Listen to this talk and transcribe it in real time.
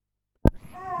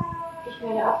Ich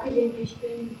werde abgelehnt, wie ich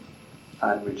bin.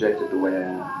 I'm rejected the way I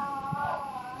am.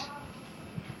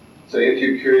 So if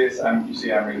you're curious, you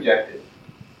see I'm rejected.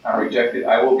 I'm rejected.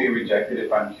 I will be rejected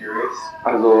if I'm curious.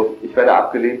 Also, ich werde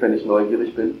abgelehnt, wenn ich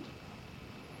neugierig bin.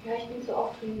 Ja, ich bin zu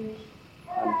aufdringlich.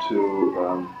 I'm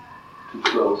too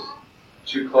close.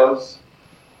 Too close.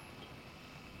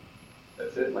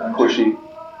 That's it. I'm pushy.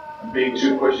 I'm being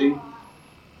too pushy.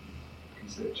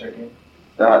 Consider checking.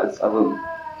 Ja, ist also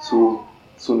zu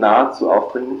nah, zu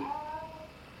aufdringlich.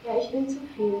 Ja, ich will zu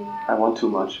viel. I want too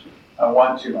much. I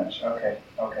want too much. Okay.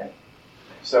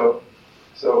 So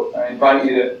I invite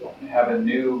you to have a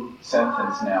new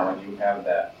sentence now when you have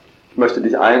that. Ich möchte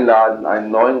dich einladen,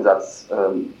 einen neuen Satz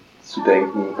zu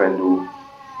denken, wenn du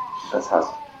das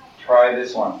hast. Try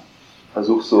this one.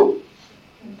 Versuch so.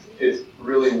 It's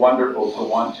really wonderful to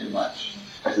want too much.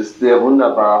 Es ist sehr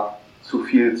wunderbar, zu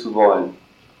viel zu wollen.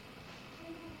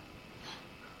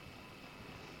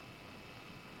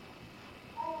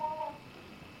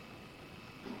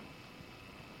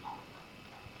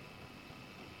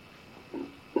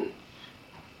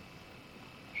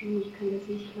 Ich kann das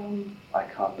nicht glauben. I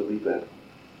can't believe that.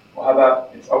 Well, how about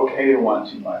it's okay to want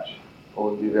too much?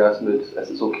 Und wie wäre es mit,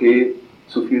 es ist okay,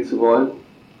 zu viel zu wollen?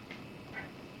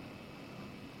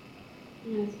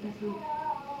 Ja, ist besser.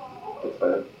 Das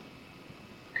wäre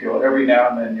Okay, well, every now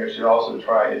and then you should also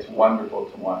try it's wonderful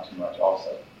to want too much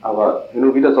also. Aber hin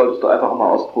und wieder solltest du einfach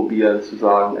mal ausprobieren, zu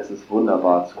sagen, es ist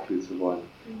wunderbar, zu viel zu wollen.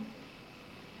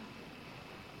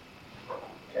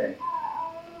 Okay.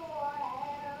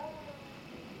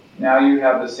 Now you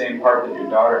have the same part that your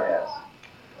daughter has.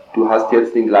 Du hast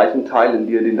jetzt den gleichen Teil in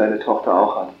dir, den deine Tochter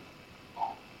auch hat.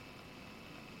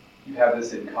 You have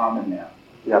this in common now.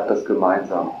 Ihr habt das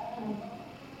gemeinsam.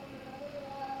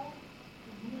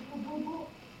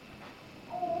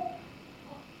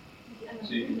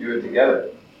 So you can do it together.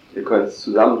 Ihr könnt es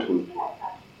zusammentun.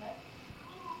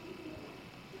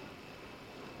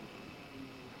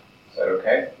 Is that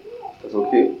okay? Ist das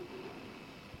okay?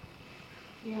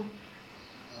 Ja.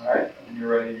 Alright, when you're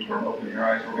ready, you can open your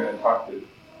eyes. We're going to talk to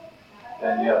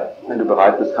Daniela. Wenn du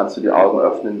bereit bist, kannst du die Augen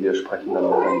öffnen. Wir sprechen dann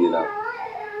mit Daniela.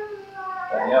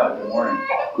 Daniela, good morning.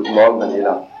 Guten Morgen,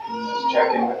 Daniela. Can you just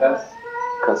check in with us?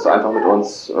 Kannst du einfach mit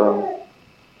uns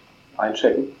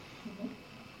einchecken?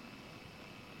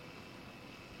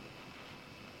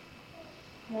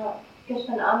 Ja,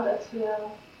 gestern Abend, als wir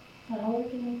nach Hause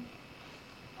gingen,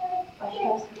 war ich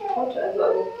ganz kaputt,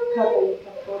 also körperlich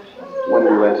kaputt. When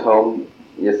we went home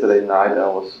yesterday night, I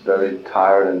was very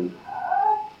tired and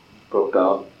broke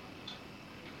down.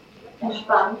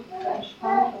 Entspannt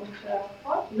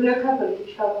und nur körperlich.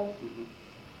 Ich war so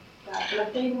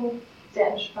nach Regen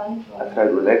sehr entspannt. I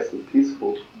felt relaxed and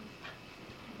peaceful.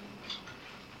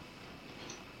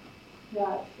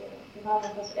 Ja, wir waren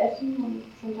etwas essen und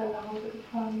sind dann nach Hause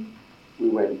gefahren. We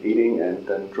went eating and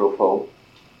then drove home.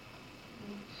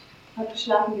 Heute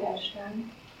schlafen wir ein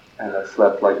Stern. And I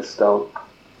slept like a stone.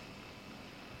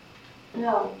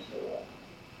 Ja, und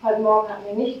heute Morgen hatten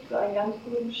wir nicht so einen ganz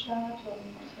guten Start.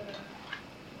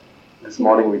 This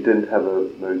morning we didn't have a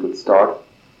very good start.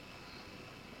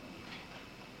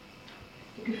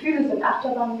 Die Gefühle sind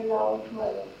Achterbahn gelaufen,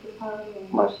 also gefahren.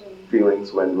 My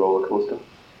feelings went roller coaster.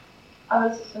 Aber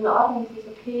es ist in Ordnung, es ist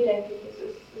okay, denke ich. Es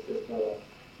ist so.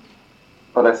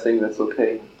 But I think that's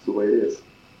okay. It's the way it is.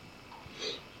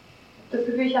 Das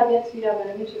Gefühl, ich habe jetzt wieder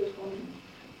meine Mitte gefunden.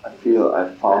 I feel I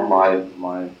found my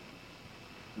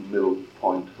middle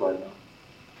point right now.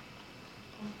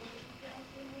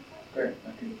 Great,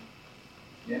 thank you.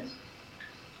 Yes?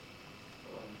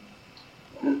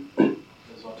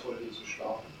 Es war toll, hier zu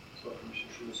schlafen. Das war für mich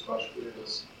ein schönes Beispiel,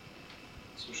 dass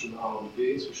zwischen A und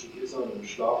B, zwischen hier sein und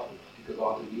Schlafen, die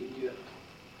gerade Linie,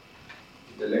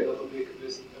 die der längere Weg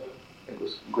gewesen wäre. It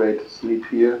was great to sleep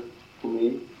here for me.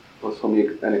 It was for me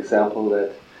an example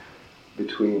that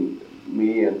between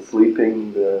me and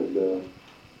sleeping, the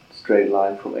straight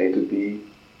line from A to B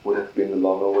would have been the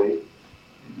longer way.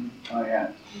 Mm-hmm. Oh yeah.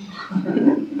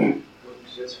 Und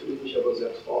jetzt fühle ich mich aber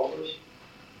sehr traurig,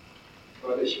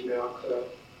 weil ich merke,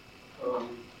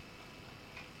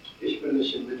 ich will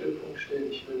nicht im Mittelpunkt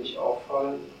stehen, ich will nicht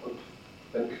auffallen, und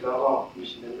wenn Clara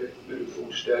mich in den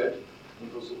Mittelpunkt stellt, dann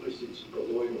versuche ich sie zu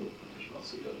beruhigen und ich mache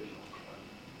sie dadurch auch klein.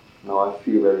 Now I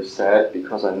feel very sad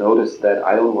because I noticed that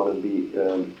I don't want to be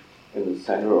in the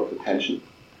center of attention.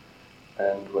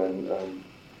 And when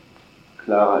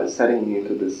Clara is setting me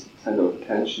into this center of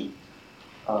attention,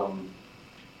 kannst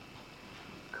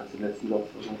du den letzten Satz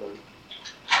nochmal sagen?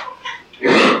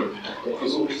 Dann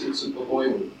versuche ich sie zu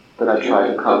beruhigen. Then I try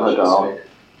to calm her down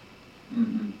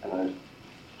Mm-hmm. and I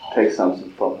take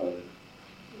something from her.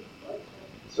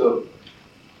 So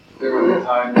there were a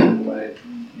time when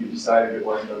you decided it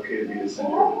wasn't okay to be the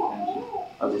center of attention.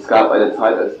 Also es gab eine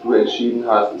Zeit, als du entschieden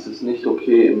hast, es ist nicht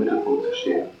okay, im Mittelpunkt zu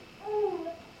stehen.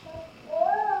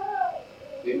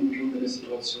 Eben ging mir eine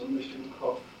Situation durch den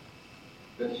Kopf,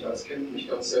 wenn ich als Kind mich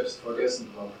ganz selbst vergessen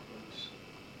habe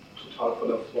und total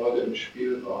voller Freude im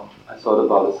Spiel war. I thought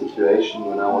about a situation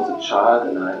when I was a child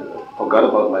and I forgot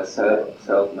about myself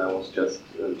and I was just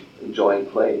enjoying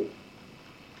playing.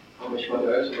 Haben mich meine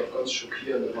Eltern auf ganz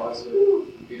schockierende Weise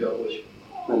wieder ruhig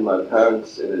gemacht. And my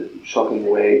parents, in a shocking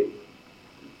way,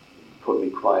 put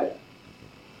me quiet.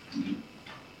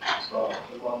 Es war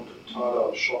immer ein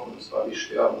totaler Schock und es war wie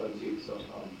Sterben, wenn sie gesagt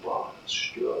haben, wow, das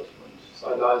stört und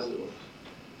sei leise und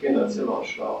geh in dein Zimmer und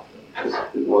schlaf.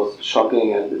 It was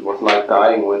shocking and it was like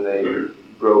dying when they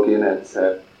broke in and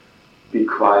said, be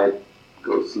quiet,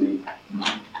 go sleep.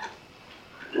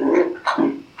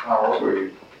 How old were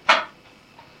you?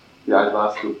 Wie alt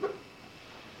warst du?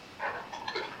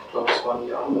 Ich glaube, es war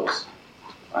nie anders.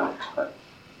 I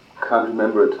can't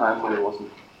remember a time when it wasn't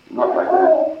not like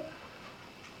that.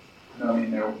 No, I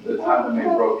mean, the time when they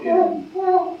broke in,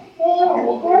 how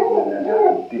old were you when that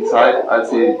happened? Die Zeit, als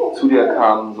sie zu dir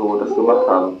kamen, so das gemacht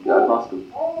haben, wie alt warst du?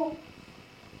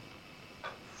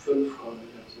 5 kam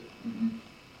ich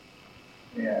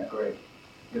Mm-hmm. Yeah, great.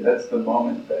 Yeah, that's the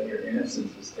moment that your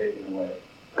innocence was taken away.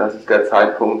 Das ist der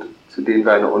Zeitpunkt, zu dem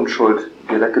deine Unschuld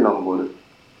dir weggenommen wurde.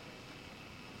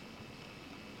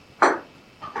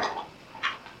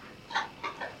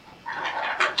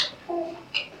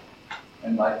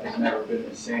 And life has never been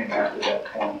the same after that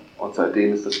point. Und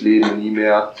seitdem ist das Leben nie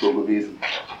mehr so gewesen.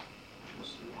 Ich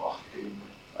musste nur Acht geben.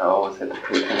 I always had to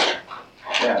pay attention.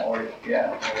 Or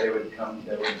they would come,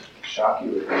 they would shock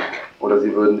you with it. Oder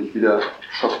sie würden dich wieder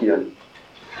schockieren.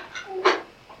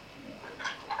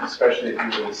 Especially if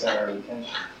you were the center of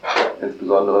attention.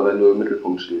 Insbesondere, wenn du im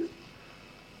Mittelpunkt stehst.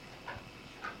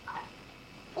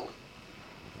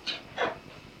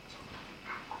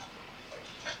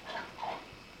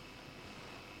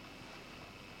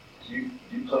 Do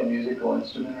you play musical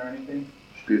instrument or anything?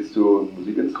 Spielst du ein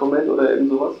Musikinstrument oder irgend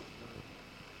sowas?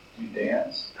 Do you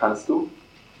dance? Kannst du?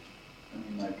 I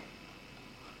mean, like,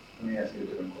 let me ask you a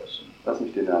different question. Lass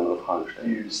mich dir eine andere Frage Do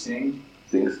stellen. you sing?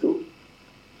 Singst du?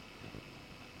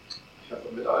 Ich habe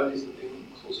mit all diesen Dingen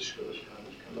große Schwierigkeiten.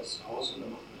 Ich kann das zu Hause und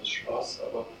dann macht mir das Spaß,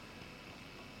 aber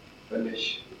wenn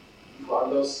ich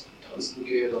woanders tanzen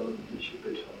gehe, dann bin ich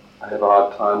bitter. I have a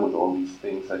hard time with all these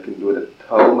things. I can do it at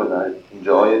home and I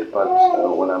enjoy it, but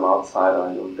when I'm outside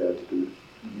I don't dare to do it.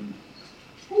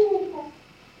 Mm-hmm.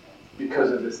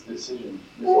 Because of this decision,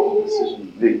 this old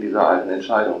decision. Wegen dieser alten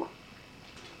Entscheidung.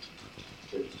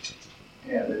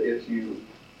 Yeah, that if you're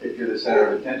the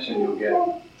center of attention, you'll get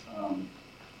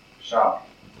shocked.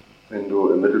 Wenn du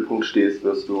im Mittelpunkt stehst,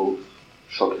 wirst du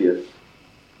schockiert.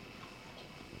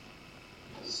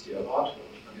 Das ist die Erwartung.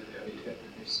 Ich meine, die Realität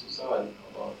wird nicht so sein,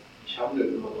 aber ich handle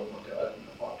immer noch nach der alten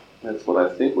Erwartung. That's what I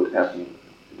think would happen.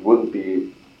 It wouldn't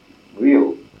be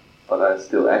real, but I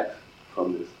still act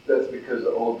from this. That's because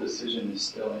the old decision is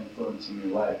still influencing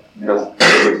your life. Das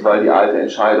ist, weil die alte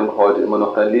Entscheidung heute immer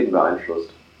noch dein Leben beeinflusst.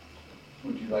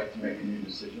 Would you like to make a new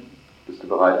decision? Bist du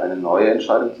bereit, eine neue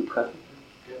Entscheidung zu treffen?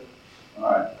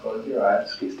 Alright, close your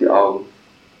eyes. Schließ die Augen.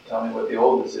 Tell me what the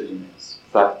old decision is.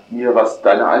 Sag mir, was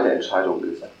deine alte Entscheidung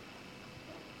ist.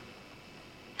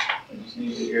 I just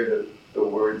need to hear the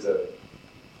words of it.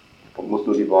 Du musst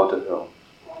nur die Worte hören.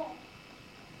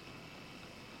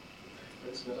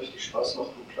 Wenn es mir richtig Spaß macht,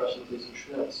 dann gleich in diesem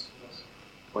Schmerz.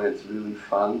 When it's really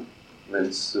fun,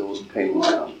 then soon pain will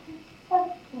come.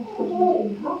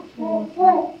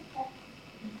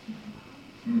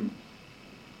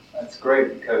 That's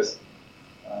great because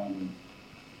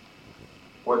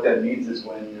what that means is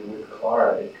when you're with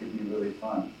Clara, it could be really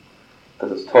fun.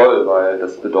 Das ist toll, weil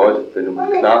das bedeutet, wenn du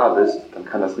mit Clara bist, dann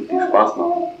kann das richtig Spaß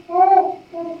machen.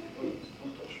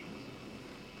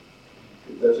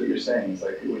 That's what you're saying. It's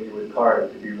like when you're with Clara,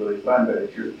 it could be really fun, but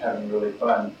if you're having really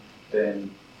fun,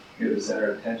 then you're the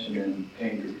center of attention and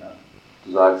pain could come.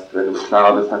 Du sagst, wenn du mit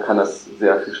Clara bist, dann kann das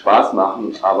sehr viel Spaß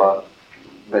machen, aber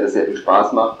wenn es sehr viel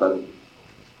Spaß macht, dann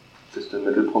bist du im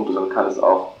Mittelpunkt und dann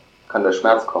kann der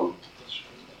Schmerz kommen. Das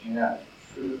stimmt. Yeah.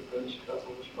 Ich fühle, wenn ich gerade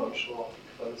manchmal schaue auf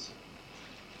die Grenze,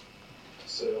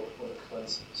 dass er auf meiner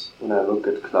Grenze ist. When I look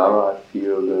at Clara, I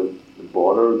feel the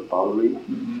border, the boundary,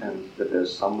 Mm-hmm. and that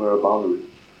there's somewhere a boundary.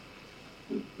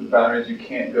 The boundaries you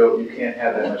can't go, you can't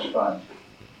have that much fun.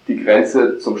 Die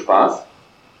Grenze zum Spaß,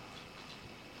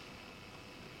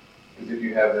 Because if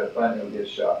you have that fun, you'll get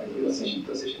shocked. You'll get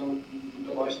Dass ich nur im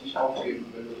Bereich nicht aufgeben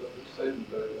will oder betreten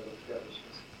will, der gefährlich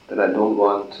ist. that I don't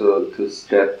want to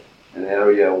step an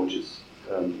area which is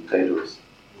dangerous.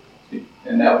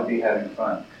 And that would be having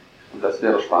fun. Und das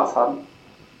wäre Spaß haben.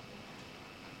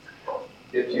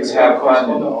 If you Das have Kontrolle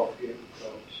fun, aufgeben,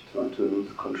 glaube ich. To lose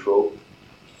control.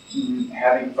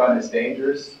 having fun is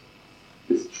dangerous.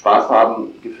 Ist Spaß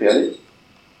haben gefährlich?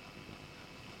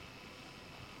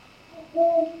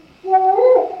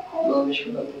 Nur nicht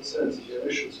 100% sich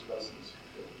erwischen zu lassen, ist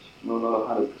gefährlich. No, not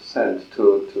 100%.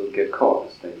 To get caught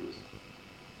is dangerous.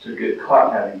 To get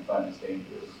caught having fun is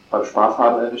dangerous. Beim Spaß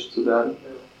haben erwischt zu werden?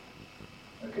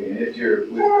 Okay, and if you're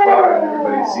with Clara and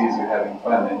everybody sees you having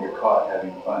fun, then you're caught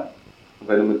having fun. Und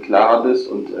wenn du mit Clara bist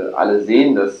und alle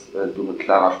sehen, dass du mit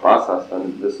Clara Spaß hast,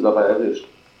 dann wirst du dabei erwischt.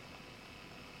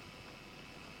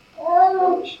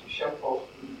 Ja, ich habe auch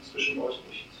zwischen euch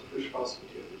nicht so viel Spaß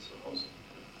mit dir wie zu Hause.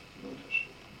 Ein Unterschied.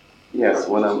 Yes,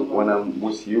 when I'm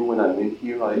with you, when I'm in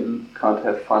here, I can't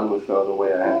have fun with her the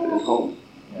way I have it at home.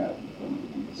 Yeah.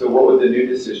 So what would the new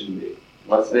decision be?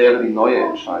 Was wäre die neue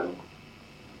Entscheidung?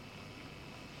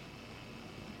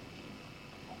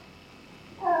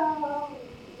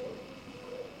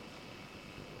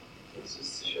 Es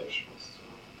ist sicher Spaß zu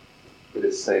haben. It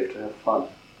is safe to have fun.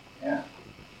 Yeah.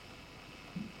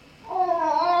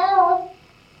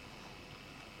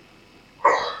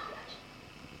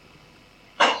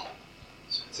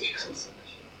 Das hört sich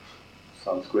großartig an.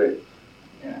 Sounds great.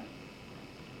 Yeah.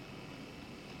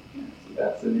 So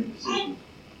that's the new decision.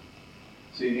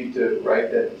 So you need to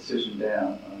write that decision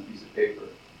down on a piece of paper.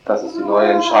 Das ist die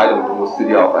neue Entscheidung. Du musst sie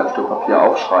dir auf ein Stück Papier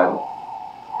aufschreiben.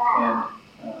 And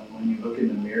when you look in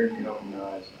the mirror, you can open your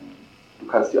eyes. Du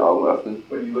kannst die Augen öffnen.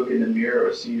 When you look in the mirror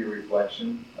or see your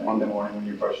reflection, like in the morning when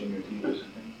you're brushing your teeth or something,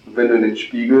 Und wenn du in den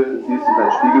Spiegel siehst, in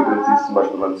dein Spiegelbild siehst, zum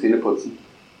Beispiel beim Zähneputzen,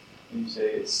 and you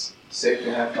say it's safe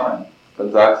to have fun.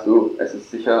 dann sagst du, es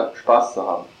ist sicher, Spaß zu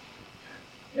haben.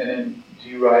 And then, do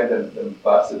you ride the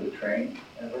bus or the train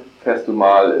ever? Fährst du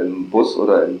mal im Bus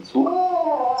oder im Zug?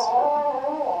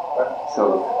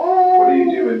 So, What do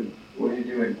you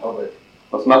do in public?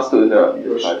 was machst du in der You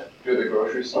go Öffentlichkeit? to the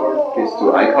grocery store? Gehst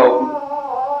du einkaufen?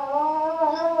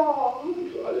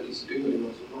 Für alle diese Dinge, die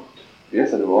man so macht.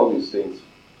 Yes, I do all these things.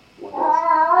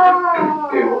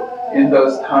 Okay, well, in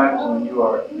those times when you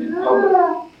are in public,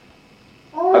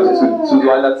 Also zu so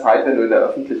einer Zeit, wenn du in der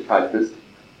Öffentlichkeit bist,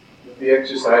 the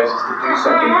exercise is to do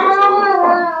something just a little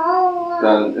fun.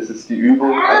 dann ist es die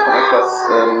Übung, einfach etwas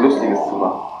Lustiges zu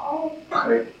machen.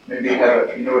 Like maybe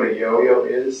you know what a yo-yo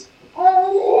is?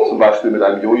 Zum Beispiel mit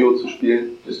einem Jojo zu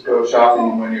spielen. Just go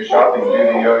shopping, and when you're shopping, do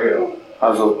the yo-yo.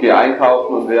 Also geh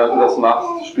einkaufen und während du das machst,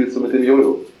 spielst du mit dem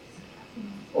Jojo.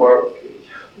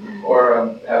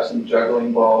 Or have some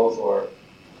juggling balls, or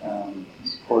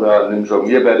Oder nimm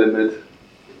Jonglierbälle mit.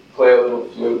 play a little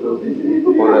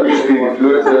flute. Oder spiel die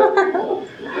Flöte.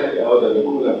 Ja, oder eine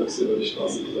Cola-Büchse über die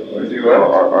Straße. Or do what?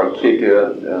 Or kick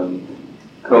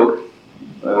Coke.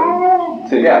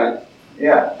 Tin can.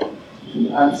 Yeah.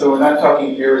 And so we're not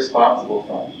talking irresponsible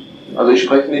fun. Also ich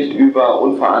spreche nicht über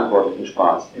unverantwortlichen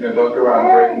Spaß. You know, don't go around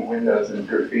breaking windows and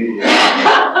graffiti.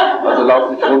 Also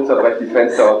lauf nicht rum, zerbrech die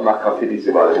Fenster und mach Graffitis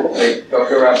überall. Like, don't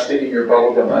go around sticking your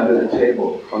bubblegum under the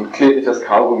table. Und kleb nicht das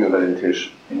Kaugummi unter den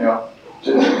Tisch. You know,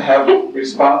 just have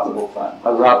responsible fun.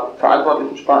 Also hab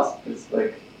verantwortlichen Spaß. It's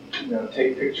like, you know,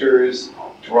 take pictures,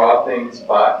 draw things,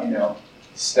 buy, you know,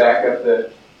 stack up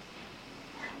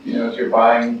you know, if you're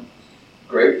buying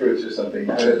grapefruits or something,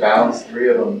 try to balance 3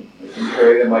 of them and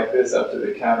carry them like this up to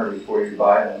the counter before you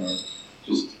buy them, or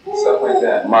just stuff like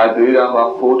that. Mal Bilder,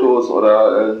 mach Fotos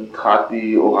oder trag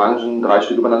die Orangen 3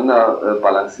 Stück übereinander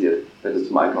balanciert, wenn du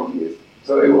zum Einkaufen gehst.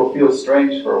 So it will feel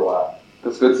strange for a while,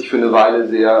 Das wird sich für eine Weile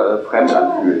sehr fremd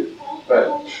anfühlen. but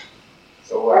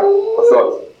so what? Was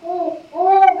soll's?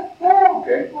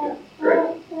 Okay, great.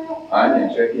 Anya,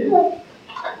 check in.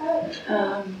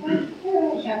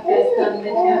 Ich habe gestern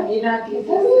mit Camila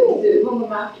diese Übung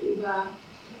gemacht über,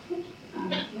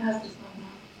 wie heißt das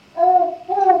nochmal?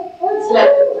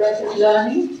 Rapid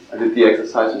Learning. I did the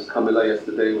exercise with Camilla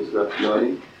yesterday with Rapid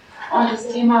Learning. Und das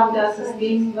Thema, um das es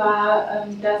ging, war,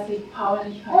 dass ich Paul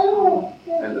nicht vertraue.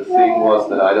 And the thing was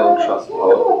that I don't trust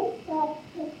Paul.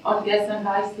 Und gestern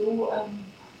war ich so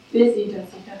busy, dass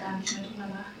ich da gar nicht mehr drüber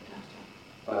nachgedacht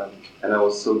habe. And I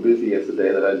was so busy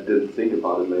yesterday that I didn't think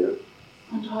about it later.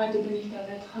 Und heute bin ich da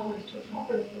sehr traurig drüber.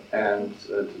 And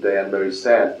today I'm very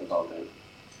sad about that.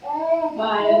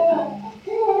 Weil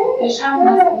wir schaffen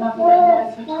es immer wieder ein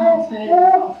neues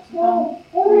Vertrauensverhältnis aufzubauen.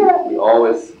 We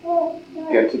always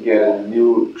get to get a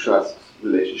new trust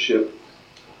relationship,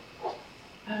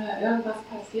 Aber irgendwas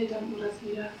passiert dann, wo das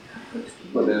wieder kaputt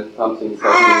but geht. then something's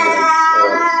happening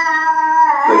and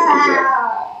breaking again.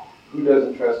 Who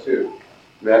doesn't trust who?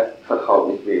 Wer vertraut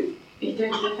nicht wem? Ich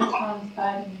denke, wir vertrauen uns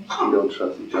beide nicht. We don't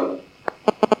trust each other.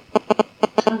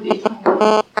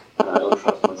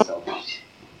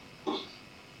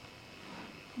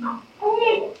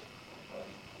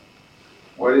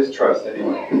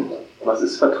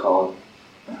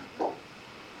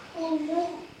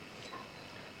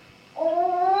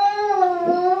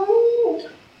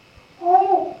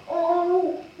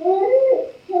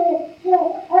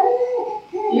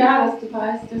 Ja, dass du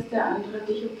weißt, dass der andere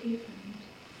dich okay findet.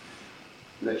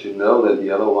 Let you know that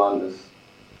the other one is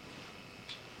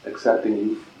accepting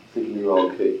you, thinking you are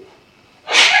okay.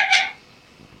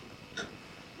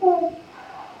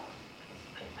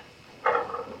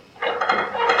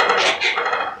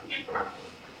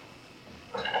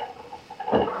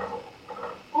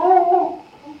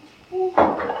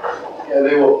 Yeah,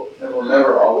 they will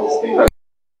never always think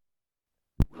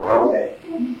okay.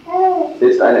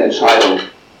 Ist eine Entscheidung.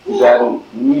 Sie werden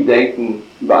nie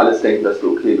über alles denken, dass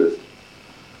du okay bist.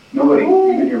 Nobody,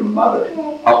 even your mother,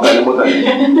 Auch deine Mutter nicht.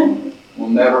 will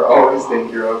never always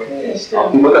think you're okay.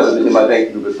 Auch die Mutter wird nicht immer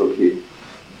denken, du bist okay.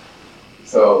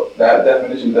 So that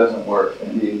definition doesn't work.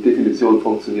 Die Definition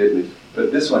funktioniert nicht.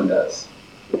 But this one does.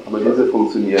 Aber diese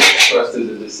funktioniert. Trust is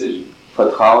a decision.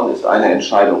 Vertrauen ist eine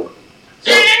Entscheidung.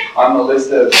 So on the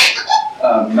list of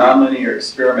nonlinear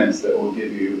experiments that we'll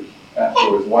give you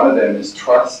afterwards, one of them is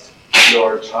trust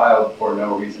your child for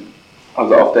no reason.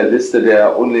 Also auf der Liste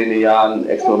der unlinearen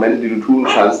Experimente, die du tun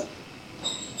kannst,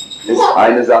 ist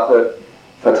eine Sache,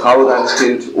 vertraue deinem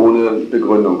Kind ohne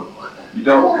Begründung.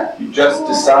 You just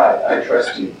decide, I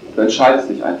trust you. Du entscheidest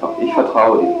dich einfach, ich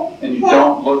vertraue dir. And you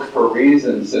don't look for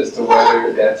reasons as to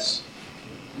whether that's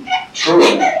true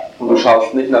or not. Und du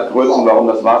schaust nicht nach Gründen, warum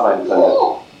das wahr sein könnte.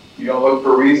 You don't look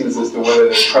for reasons as to whether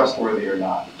they're trustworthy or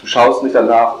not. Du schaust nicht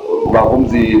danach, warum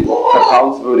sie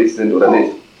vertrauenswürdig sind oder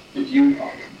nicht. If you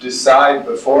decide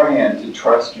beforehand to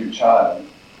trust your child,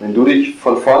 Wenn du dich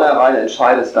von vornherein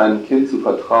entscheidest, deinem Kind zu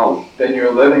vertrauen, then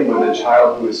you're living with a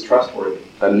child who is trustworthy.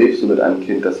 dann lebst du mit einem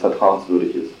Kind, das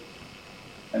vertrauenswürdig ist.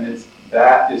 And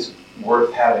that is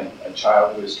worth having, a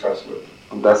child who is trustworthy.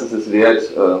 Und das ist es wert,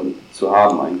 zu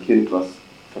haben, ein Kind, was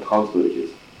vertrauenswürdig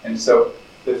ist. And so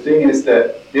the thing is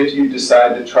that if you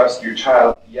decide to trust your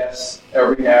child, yes,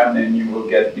 every now and then you will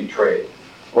get betrayed.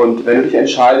 Und wenn du dich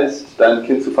entscheidest, deinem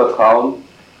Kind zu vertrauen,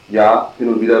 ja, hin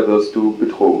und wieder wirst du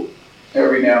betrogen.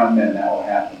 Every now and then that will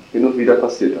happen. Hin und wieder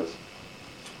passiert das.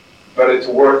 But it's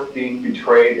worth being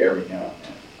betrayed every now and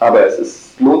then. Aber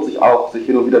es lohnt sich auch, sich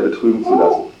hin und wieder betrügen zu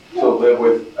lassen. To live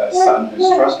with a son who's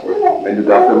trustworthy. Wenn du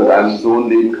dafür mit einem Sohn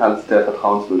leben kannst, der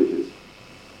vertrauenswürdig ist.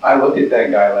 I looked at that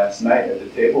guy last night at the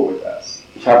table with us.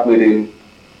 Ich habe mir den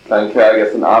kleinen Kerl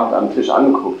gestern Abend am Tisch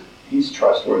angeguckt. He's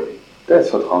trustworthy. Der ist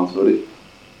vertrauenswürdig.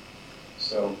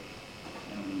 So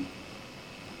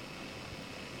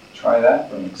try that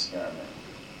for an experiment.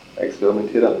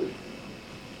 Experimentier damit.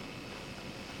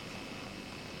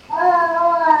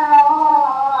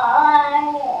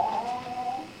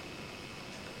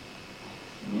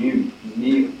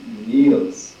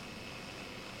 Niels.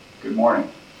 Good morning.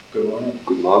 Good morning.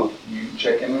 Guten Morgen. You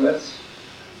check in with us?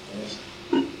 Yes.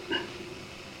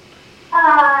 I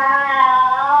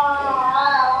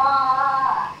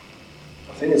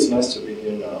think it's nice to be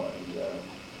here now and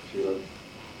feel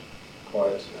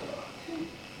quite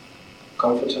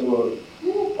comfortable.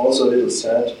 Also a little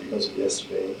sad because of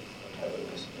yesterday. What happened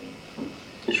yesterday.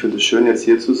 Ich finde es schön, jetzt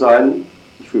hier zu sein.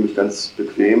 Ich fühle mich ganz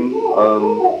bequem.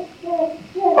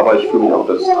 Aber ich fühle mich auch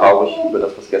traurig über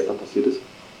das, was gestern passiert ist.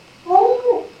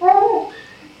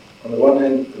 On the one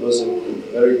hand, it was a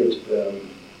very good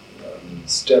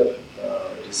step,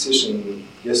 decision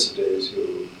yesterday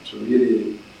to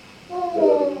really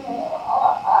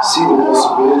see the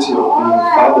possibility of being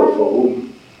father for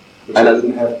Ruben, which I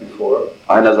didn't have before.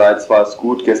 Einerseits war es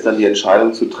gut, gestern die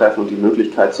Entscheidung zu treffen und die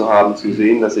Möglichkeit zu haben, zu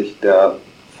sehen, dass ich der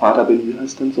Vater bin. Wie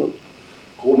heißt denn so?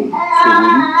 Ruben. Für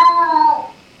Ruben.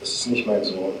 Das ist nicht mein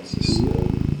Sohn, es ist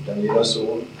Danielas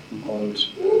Sohn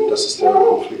und das ist der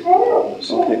Konflikt, den wir haben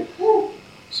müssen. Okay.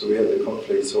 So we had the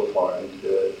conflict so far, and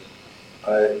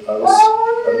I'm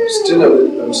still a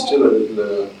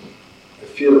little. I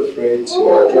feel afraid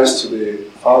to address to the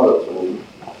father of Ruben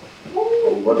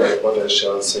and what I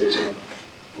shall say to him.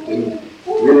 I didn't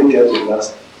really get it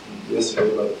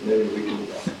yesterday, but maybe we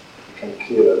can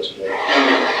clear that today.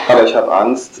 Aber ich habe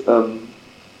Angst,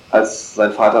 als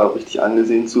sein Vater richtig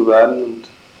angesehen zu werden. Und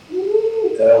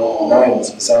nein,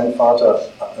 sein Vater.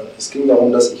 Es ging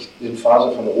darum, dass ich den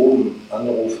Vater von Ruben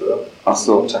anrufe,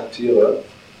 kontaktiere,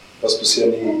 was bisher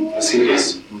nie passiert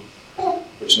ist.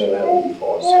 Which never happened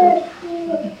before. So.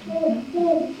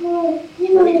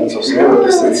 Ich kann es auch selber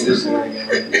distanzieren.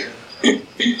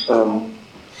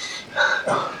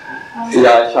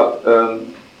 Ja,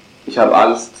 ich hab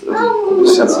Angst.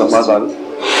 Ich kann es nochmal sagen.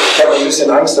 Ich habe ein bisschen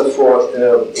Angst davor,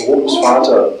 Rubens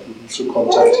Vater zu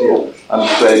kontaktieren. I'm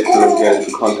afraid to get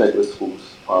into contact with Rubens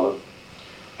father.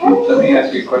 Let me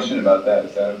ask you a question about that.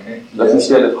 Is that okay? Lass mich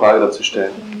dir eine Frage dazu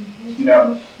stellen. You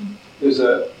know, there's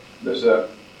a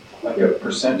like a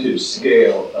percentage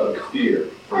scale of fear,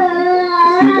 for example,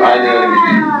 Es gibt einen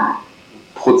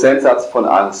Prozentsatz von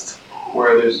Angst,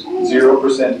 where there's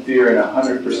 0% fear and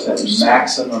 100%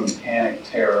 maximum panic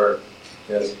terror.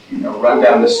 Yes, you know, run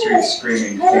down the street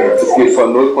screaming fear. Es geht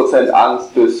von 0%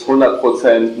 Angst bis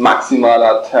 100%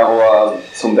 maximaler Terror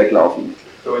zum Weglaufen.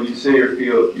 So when you say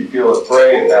you feel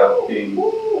afraid about being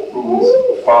Ruben's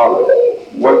father,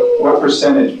 what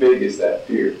percentage big is that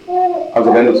fear?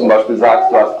 Also wenn du zum Beispiel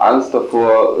sagst, du hast Angst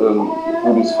davor,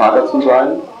 Rubens Vater zu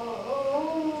sein,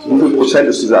 wie viel Prozent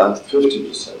ist diese Angst?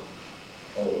 50%.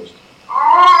 Almost.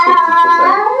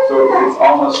 50%. So if it's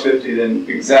almost 50, then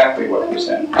exactly what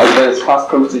percent? Also wenn es fast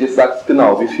 50 ist, sagst du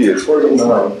genau, wie viel?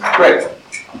 49. Great.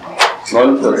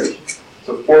 49.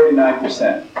 So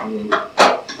 49%.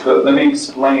 But let me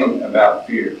explain about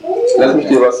fear. Lass mich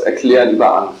dir was erklären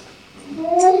über Angst.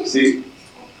 See,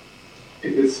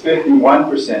 if it's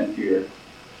 51% fear,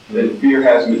 then fear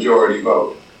has majority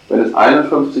vote. Wenn es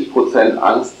 51%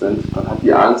 Angst sind, dann hat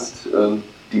die Angst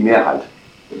die Mehrheit.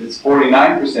 If it's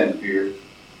 49% fear,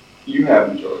 you have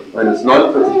majority vote. Wenn es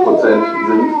 49% sind,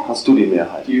 hast du die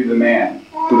Mehrheit. You the man,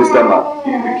 Du bist der Mann,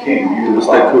 you the king, du you the bist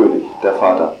der father. König, der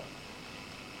Vater.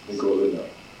 The gorilla.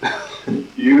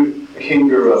 You King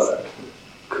Gorilla.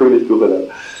 König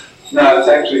Gorilla. No, it's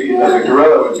actually, you know, the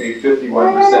gorilla would be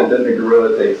 51%, then the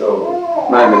gorilla takes over.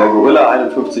 Nein, wenn der Gorilla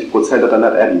 51% hat, dann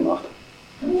hat er die Macht.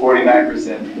 And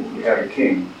 49%, you have a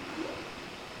king.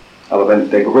 Aber wenn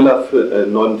der Gorilla für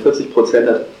 49%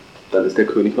 hat, dann ist der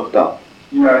König noch da.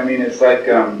 You know what I mean? It's like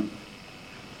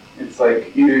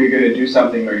either you're going to do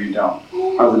something or you don't.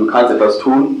 Also du kannst etwas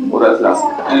tun oder es lassen.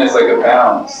 And it's like a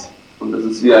balance. Und das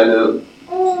ist wie eine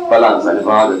Balance, eine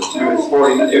Waage.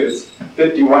 And if it's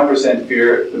 51%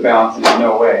 fear, the balance is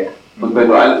no way. Und wenn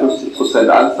du 51%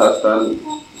 Angst hast, dann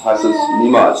heißt es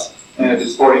niemals. And if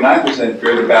it's 49%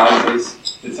 fear, the balance is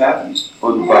it's happening.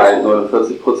 Und bei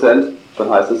 49%, dann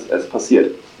heißt es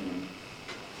passiert.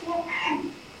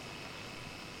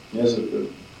 Yes,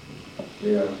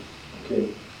 yeah. Okay.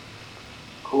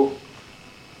 Cool.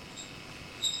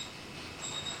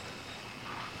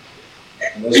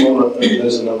 And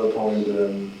there's another point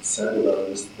said about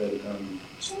this that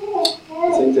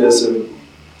I think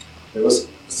there was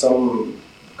some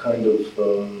kind of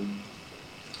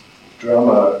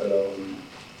drama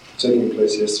taking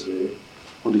place yesterday.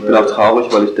 Und ich bin auch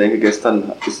traurig, weil ich denke,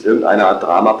 gestern ist irgendeine Art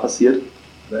Drama passiert.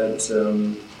 That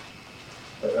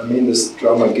I mean this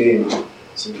drama game,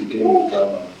 simply game of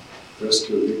drama,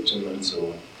 rescue a victim and so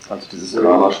on. Also dieses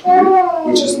Dramaspiel.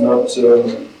 Which is not,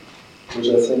 which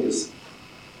I think is,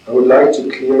 I would like to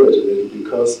clear it a little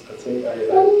because I think I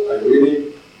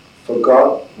really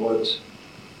forgot what,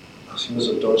 ich muss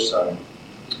auf Deutsch sagen.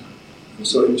 I'm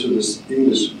so into this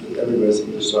English, everywhere's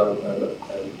English, so I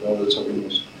rather talk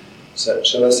English.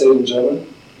 Shall I say it in German?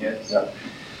 Yes. Ja.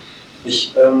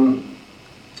 Ich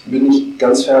bin nicht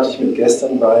ganz fertig mit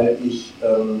gestern, weil ich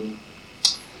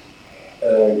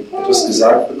etwas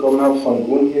gesagt bekommen habe von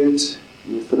Gunhild,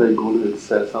 Yesterday Gunhild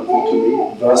said something to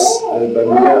me. was bei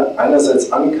mir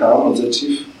einerseits ankam und sehr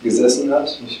tief gesessen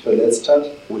hat, mich verletzt hat,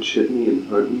 Which hit me and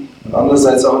hurt me. und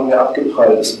andererseits auch an mir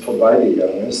abgeprallt ist und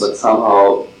vorbeigegangen ist. But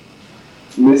somehow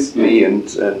missed me and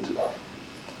was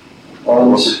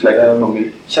Und reflected from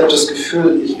me. ich habe das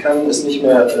Gefühl, ich kann nicht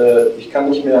mehr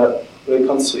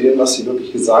rekonstruieren, was sie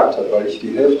wirklich gesagt hat, weil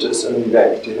die Hälfte ist irgendwie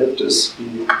weg, die Hälfte ist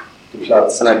wie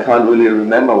geplatzt. And I can't really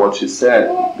remember what she said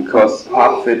because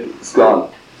half of it is gone.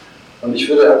 Und ich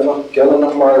würde einfach gerne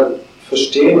nochmal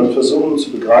verstehen und versuchen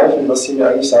zu begreifen, was sie mir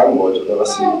eigentlich sagen wollte oder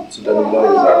was sie zu Daniela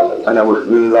gesagt hat. And I would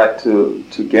really like to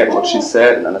get what she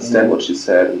said and understand what she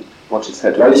said and what she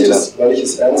said to Weil ich Daniela.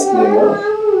 es ernst nehme,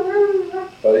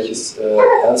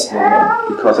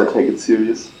 Because I take it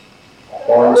serious.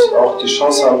 und auch die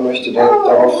Chance haben möchte,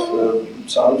 darauf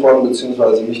zu antworten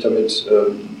bzw. mich damit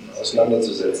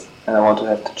auseinanderzusetzen. And I want to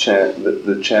have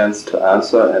the chance to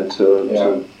answer and to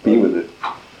be with it.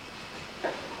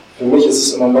 Für mich ist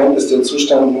es im Moment der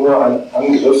Zustand nur ein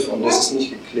Angriff und das ist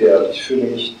nicht geklärt. Ich fühle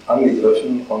mich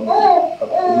angegriffen und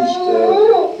habe nicht.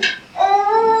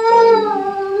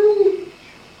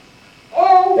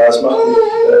 Es macht mich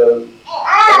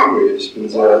angry. Ich bin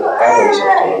sehr ärgerlich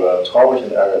darüber, traurig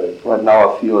und ärgerlich. Right now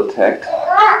I feel attacked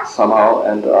somehow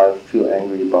and I feel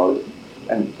angry about it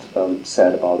and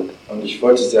sad about it. Und ich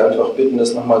wollte sie einfach bitten,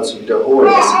 das nochmal zu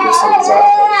wiederholen, was sie gestern gesagt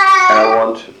hat. And I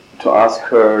want to ask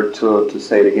her to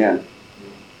say it again.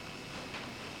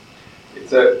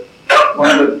 It's one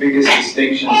of the biggest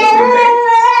distinctions that we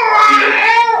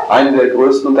make. Eine der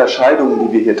größten Unterscheidungen,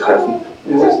 die wir hier treffen,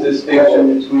 Is this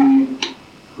distinction between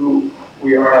who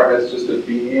we are as just a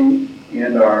being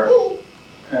and our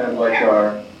kind of like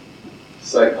our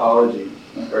psychology,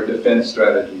 like our defense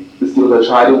strategy? Ist die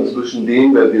Unterscheidung zwischen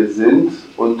dem, wer wir sind,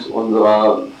 und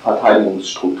unserer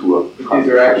Verteidigungsstruktur. But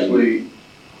these are actually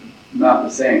not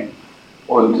the same.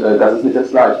 Und das ist nicht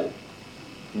das Gleiche.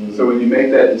 So when you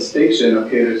make that distinction,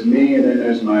 okay, there's me and then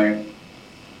there's my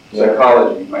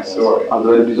psychology, my story, Also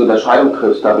wenn du diese Unterscheidung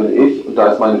triffst, da bin ich und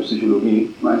da ist meine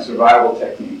Psychologie, my survival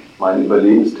technique. meine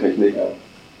Überlebenstechnik.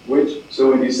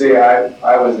 So when you say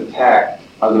I was attacked,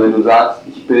 Also wenn du sagst,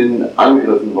 ich bin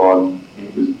angegriffen worden,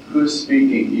 who's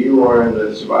speaking, you or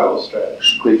the survival strategy?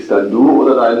 sprichst dann du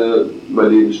oder deine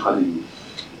Überlebensstrategie?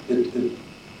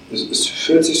 Es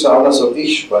fühlt sich so an, als ob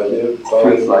ich spreche,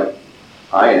 Feels like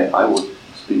I would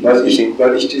speak.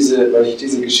 weil ich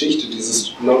diese Geschichte,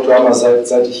 dieses Low Drama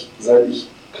seit ich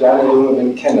kleiner Junge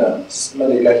bin, kenne. Es ist immer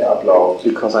der gleiche Ablauf.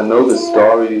 Because I know this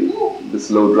story, this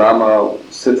low drama,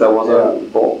 since I was a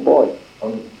boy.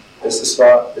 Und es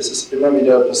ist immer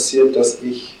wieder passiert, dass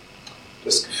ich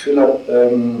das Gefühl habe,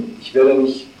 ich werde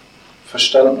nicht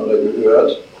verstanden oder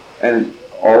gehört. And it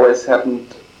always happened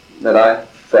that I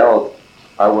felt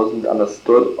I wasn't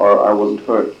understood or I wasn't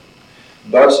heard.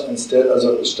 But instead,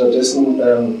 also stattdessen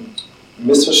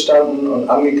missverstanden und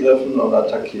angegriffen und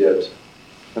attackiert.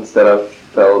 Instead I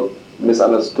felt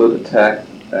misunderstood, attacked,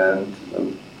 and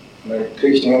Und dann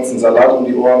kriege ich den ganzen Salat um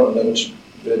die Ohren und dann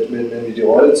wird mir die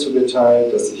Rolle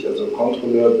zugeteilt, dass ich also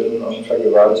Kontrolleur bin und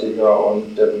Vergewaltiger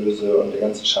und der Böse und der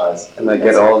ganze Scheiß. I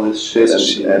get all this shit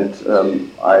and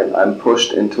I'm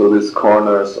pushed into these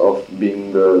corners of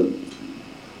being the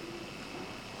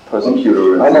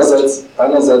persecutor.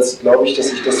 Einerseits glaube ich,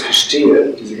 dass ich das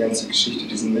verstehe, diese ganze Geschichte,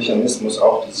 diesen Mechanismus,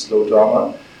 auch dieses Slow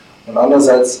Drama. Und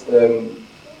andererseits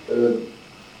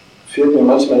fehlt mir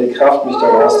manchmal die Kraft, mich da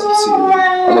rauszuziehen.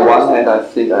 On the one hand, I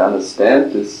think I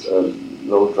understand this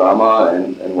low drama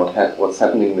and what's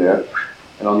happening there,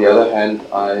 and on the other hand,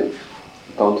 I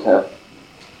don't have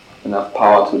enough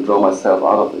power to draw myself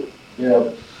out of it. Ja,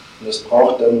 und es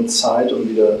braucht dann Zeit, um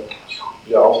wieder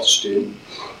aufzustehen.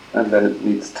 And then it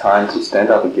needs time to stand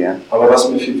up again. Aber was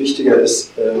mir viel wichtiger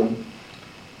ist,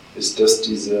 ist, dass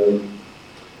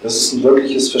es ein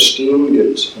wirkliches Verstehen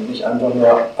gibt und nicht einfach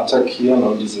nur attackieren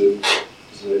und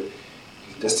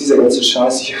dass dieser ganze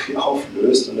Scheiß sich irgendwie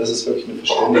auflöst und dass es wirklich eine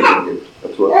Verständigung gibt.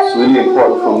 But what's really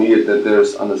important for me is that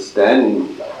there's understanding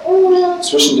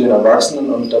Zwischen den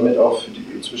Erwachsenen und damit auch für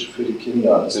die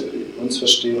Kinder, dass wir uns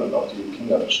verstehen und auch die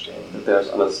Kinder verstehen. that there's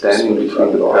understanding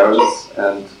between the parents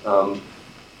and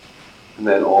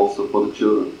then also for the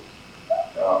children.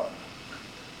 Ja.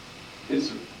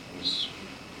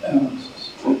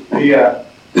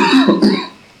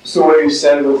 So what you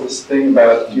said was this thing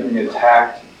about feeling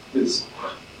attacked is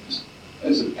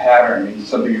a pattern, it's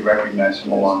something you recognized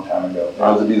from a long time ago.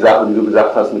 Also die Sache, die du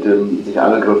gesagt hast mit dem sich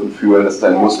angegriffen fühlen, das ist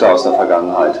ein Muster aus der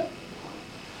Vergangenheit.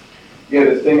 Yeah,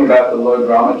 the thing about the low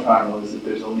drama triangle is that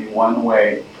there's only one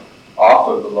way off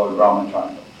of the low drama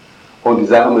triangle. Und die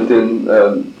Sache mit dem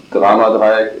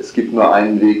Dramadreieck, es gibt nur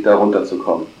einen Weg, da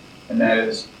runterzukommen. And that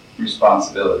is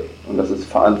responsibility. Und das ist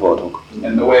Verantwortung.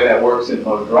 And the way that works in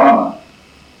low drama,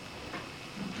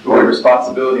 the way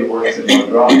responsibility works in low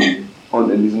drama, Und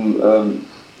in diesem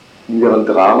niederen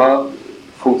Drama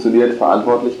funktioniert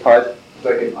Verantwortlichkeit. it's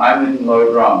like if I'm in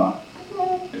low drama,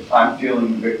 if I'm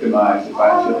feeling victimized, if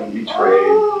I'm feeling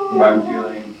betrayed, if I'm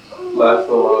feeling left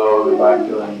alone, if I'm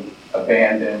feeling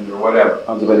abandoned or whatever,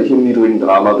 Also wenn ich im niedrigen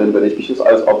Drama bin, wenn ich mich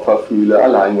als Opfer fühle,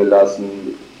 alleingelassen,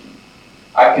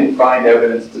 I can find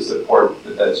evidence to support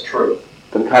that that's true.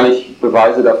 dann kann ich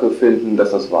Beweise dafür finden,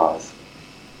 dass das wahr ist.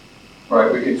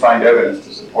 Right? We can find evidence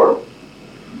to support.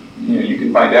 You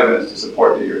can find evidence to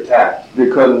support that you're attacked. Wir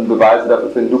können Beweise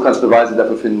dafür finden, du kannst Beweise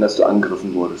dafür finden, dass du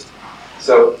angegriffen wurdest.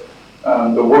 So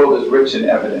the world is rich in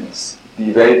evidence.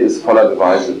 Die Welt ist voller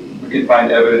Beweise. We can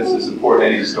find evidence to support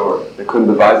any story. Wir können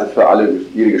Beweise für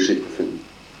jede Geschichte finden.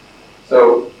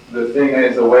 So the thing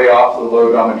is, the way off the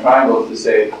low drama triangle is to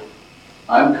say,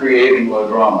 I'm creating low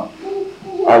drama.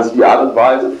 Also die Art und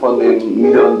Weise, von dem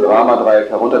niederen Dramadreieck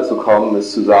herunterzukommen,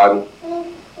 ist zu sagen,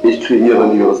 ich kreiere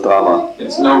niederes Drama.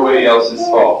 It's nobody else's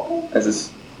fault. Es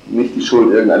ist nicht die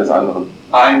Schuld irgendeines anderen.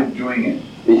 I'm doing it.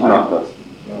 Ich mache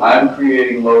das. I'm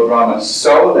creating low drama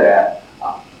so that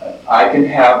I can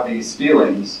have these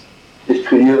feelings. Ich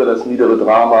kreiere das niedere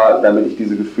Drama, damit ich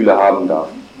diese Gefühle haben darf.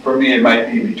 For me, it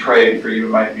might be betrayed. For you,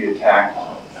 it might be attacked.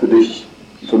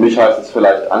 Für mich heißt es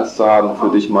vielleicht Angst zu haben, für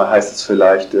dich heißt es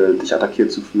vielleicht dich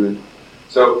attackiert zu fühlen.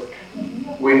 So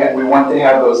we want to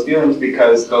have those feelings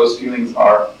because those feelings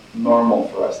are normal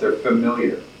for us. They're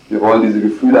familiar. Wir wollen diese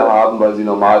Gefühle haben, weil sie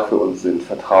normal für uns sind,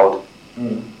 vertraut.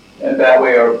 And that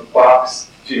way our box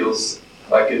feels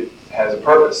like it has a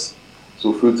purpose.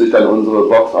 So fühlt sich dann unsere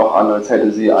Box auch an, als hätte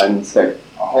sie einen Zweck.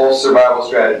 A whole survival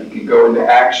strategy can go into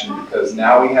action because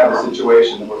now we have a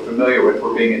situation that we're familiar with,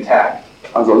 we're being attacked.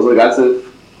 Also unsere ganze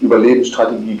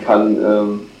Überlebensstrategie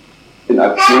kann in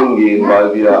Aktion gehen,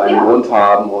 weil wir einen Grund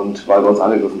haben und weil wir uns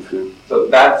angegriffen fühlen. So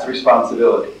that's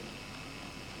responsibility.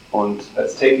 Und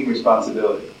That's taking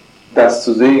responsibility. das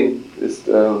zu sehen, ist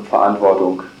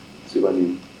Verantwortung zu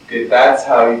übernehmen. Okay, that's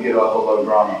how you get off of low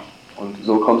drama. Und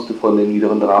so kommst du von dem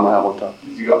niederen Drama herunter.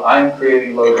 You go, I'm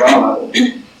creating low drama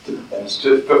to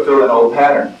fulfill an old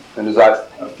pattern Wenn du sagst,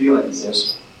 of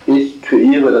feelings. ich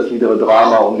kreiere das niedere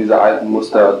Drama, um diese alten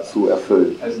Muster zu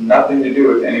erfüllen. It has nothing to do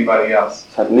with anybody else.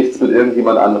 Es hat nichts mit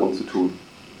irgendjemand anderem zu tun.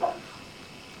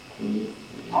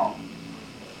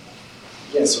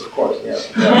 Yes, of course, yeah.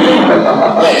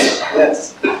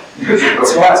 Yes.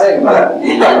 That's what I'm saying. Ja,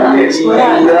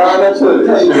 natürlich.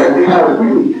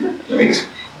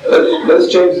 Let's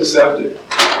change the subject.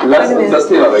 Lass uns das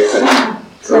Thema wechseln.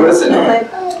 So listen.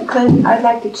 Clint, I'd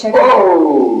like to check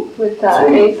Oh! with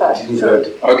Ava.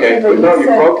 Okay, but no, you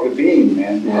broke the beam,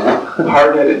 man.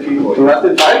 Hard-headed people. Du hast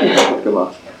den Balken kaputt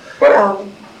gemacht.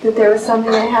 That there was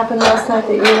something that happened last night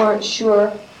that you weren't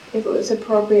sure if it was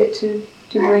appropriate to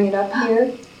bring it up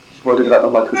here. Ich wollte gerade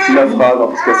nochmal Christina fragen,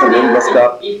 ob es gestern irgendwas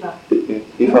gab.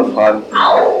 Eva fragen.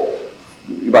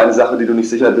 Über eine Sache, die du nicht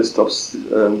sicher bist, ob es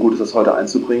gut ist, das heute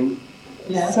einzubringen.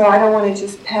 Yeah. So I don't want to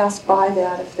just pass by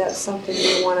that if that's something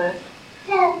you want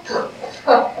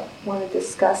to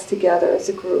discuss together as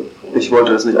a group. Ich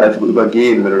wollte das nicht einfach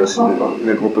übergehen, wenn du das in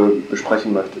der Gruppe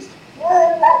besprechen möchtest.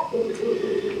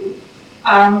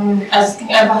 Also es ging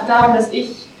einfach darum, dass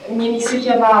ich mir nicht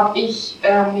sicher war, ob ich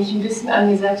mich ein bisschen an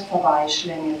mir selbst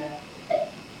vorbeischlängere.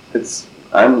 I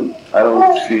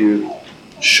don't feel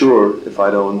sure if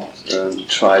I don't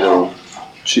try to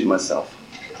cheat myself.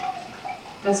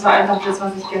 Das war einfach das,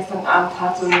 was ich gestern Abend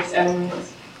hatte. Und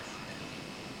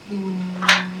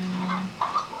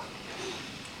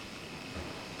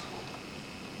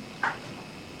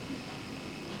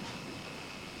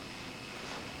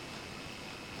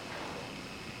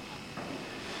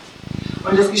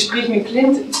Und das Gespräch mit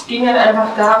Clint ging dann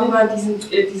einfach darüber, diese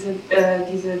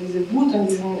Wut und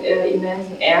diesen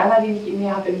immensen Ärger, den ich in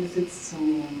mir habe, in Besitz zu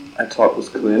nehmen. I talked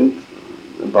with Clint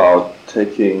about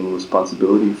taking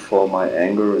responsibility for my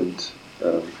anger and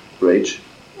rage.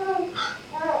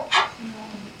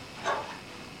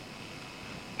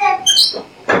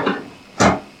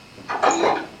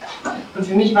 Und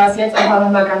für mich war es jetzt einfach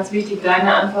nochmal ganz wichtig,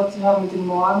 deine Antwort zu hören mit den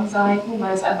Morgenseiten,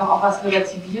 weil es einfach auch was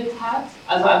relativiert hat.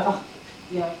 Also einfach,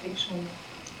 ja, ich denke schon.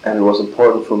 And it was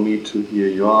important for me to hear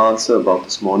your answer about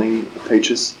this morning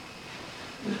pages.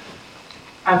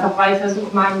 Einfach weil ich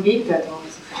versuche, meinen Weg da drauf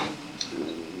zu finden.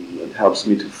 It helps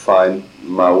me to find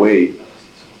my way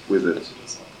with it.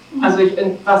 Also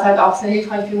was halt auch sehr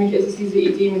hilfreich für mich ist, ist diese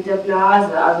Idee mit der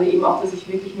Blase. Also eben auch, dass ich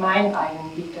wirklich meinen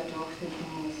eigenen Weg da drauf finden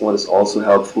muss. What is also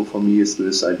helpful for me is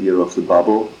this idea of the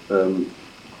bubble. And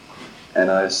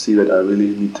I see that I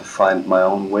really need to find my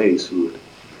own way through it.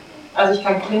 Also ich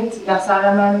kann Clint nach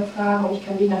seiner Meinung fragen und ich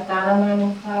kann dich nach deiner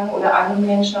Meinung fragen oder andere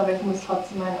Menschen, aber ich muss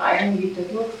trotzdem meinen eigenen Weg da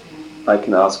durchfinden. I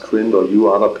can ask Clint or you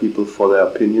other people for their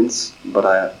opinions, but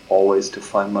I have always to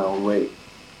find my own way.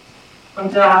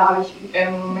 Und da habe ich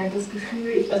im Moment das Gefühl,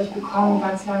 ich bekomme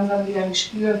ganz langsam wieder ein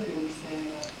Gespür für mich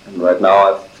selber. And right now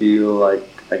I feel like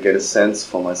I get a sense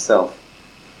for myself.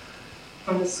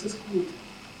 Und das ist gut.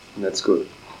 And that's good.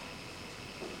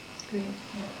 Great. Ja.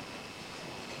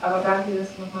 Aber danke,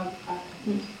 dass du nochmal gefragt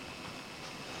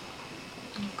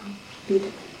hast.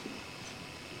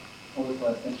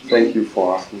 Thank you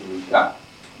for asking me. Yeah.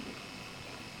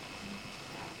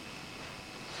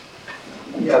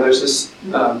 Yeah, there's this,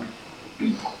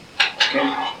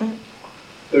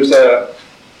 there's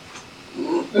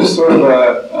sort of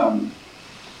a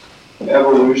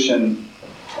evolution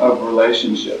of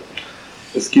relationship.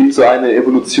 Es gibt so eine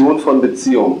Evolution von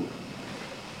Beziehungen.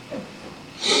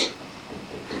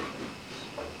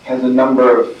 Has a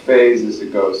number of phases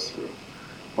it goes through.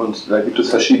 Und da gibt es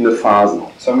verschiedene Phasen.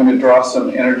 So I'm going to draw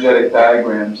some energetic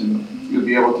diagrams and you'll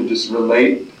be able to just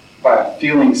relate by a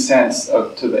feeling sense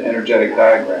to the energetic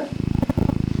diagram.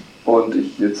 Und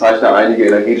ich zeichne einige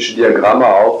energetische Diagramme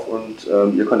auf und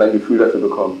ihr könnt ein Gefühl dafür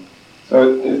bekommen. So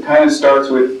it kind of starts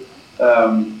with,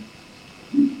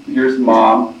 here's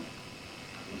mom,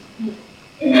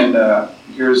 and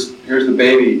here's the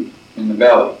baby in the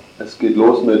belly. Es geht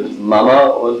los mit Mama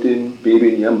und dem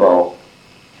Baby in ihrem Bauch.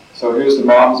 So here's the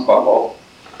mom's bubble.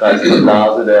 Da ist die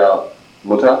Blase der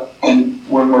Mutter. And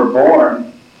when we're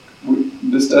born,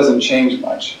 this doesn't change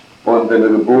much. Und wenn wir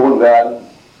geboren werden,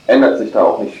 ändert sich da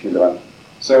auch nicht viel dran.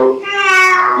 So,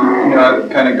 it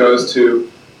kind of goes to,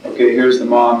 okay, here's the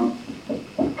mom,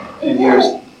 and here's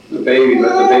the baby,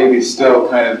 but the baby's still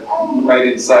kind of right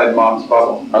inside mom's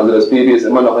bubble. Also das Baby ist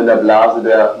immer noch in der Blase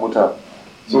der Mutter.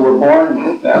 So we're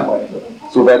born that way.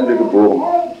 So werden wir geboren.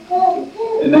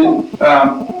 And then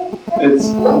it's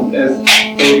as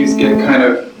babies get kind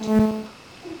of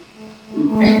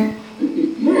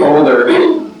older,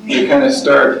 they kind of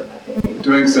start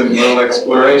doing some little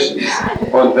explorations.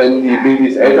 Und wenn die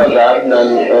Babys älter werden,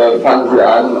 dann fangen sie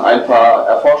an, ein paar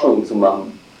Erforschungen zu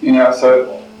machen. So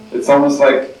it's almost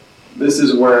like this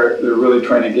is where they're really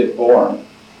trying to get born.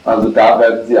 Also da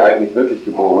werden sie eigentlich wirklich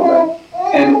geboren werden.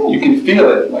 And you can feel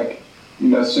it, like,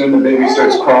 soon the baby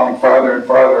starts crawling farther and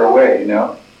farther away,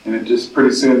 and it just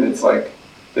pretty soon it's like,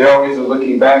 they always are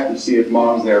looking back to see if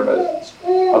mom's there, but...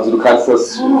 Also du kannst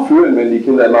das fühlen, wenn die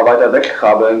Kinder immer weiter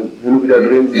wegkrabbeln, hin und wieder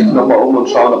drehen sie sich nochmal um und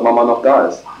schauen, ob Mama noch da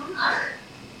ist.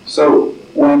 So,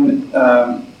 when,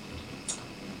 the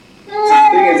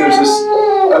thing is, there's this,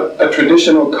 a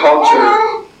traditional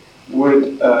culture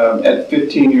would, at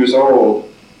 15 years old,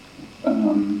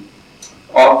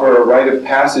 offer a rite of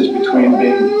passage between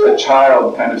being a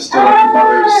child kind of still in the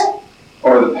mother's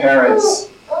or the parents'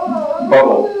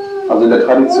 bubble. Also in der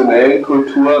traditionellen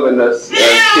Kultur, wenn das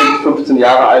Kind 15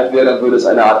 Jahre alt wäre, dann würde es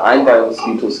eine Art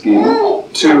Einweihungsritus geben.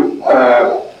 To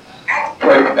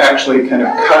like actually kind of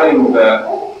cutting the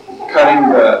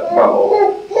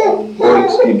bubble. Und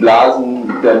die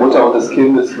Blasen der Mutter und des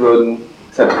Kindes würden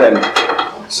zertrennt.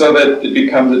 So that it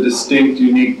becomes a distinct,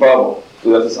 unique bubble.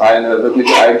 So dass es eine wirklich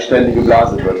eigenständige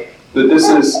Blase wird. But this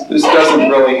doesn't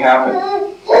really happen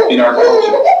in our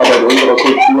culture. Aber in unserer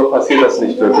Kultur passiert das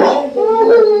nicht wirklich.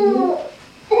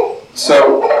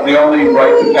 So the only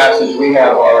rites of passage we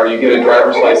have are you get a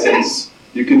driver's license,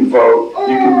 you can vote,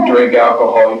 you can drink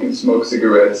alcohol, you can smoke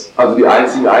cigarettes. Also die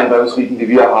einzigen Einweihungsriten, die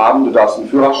wir haben, du darfst einen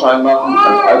Führerschein machen, du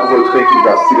kannst Alkohol trinken, du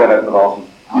darfst Zigaretten rauchen.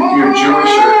 If you're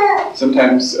Jewish, or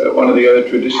sometimes one of the other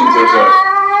traditions, there's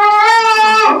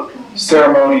a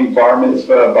ceremony, bar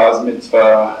mitzvah, bas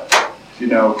mitzvah,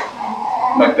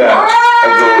 like that.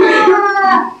 Also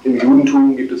im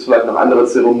Judentum gibt es vielleicht noch andere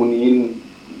Zeremonien.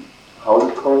 How is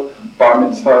it called? Bar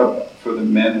mitzvah for the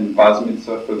men and bas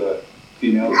mitzvah for the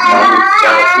females. Bar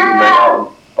mitzvah für die Männer und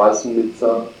bas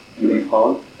mitzvah für die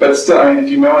Frauen. But still, if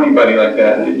you know anybody like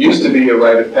that, it used to be a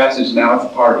rite of passage, now it's a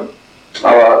party.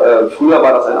 Aber früher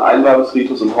war das ein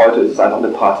Einweihungsritus und heute ist es einfach eine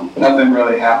Party. Nothing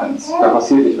really happens. Da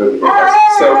passiert nicht wirklich etwas.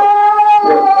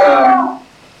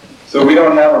 So we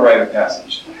don't have a rite of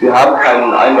passage. Wir haben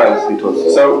keinen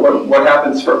Einweihungsritus. So what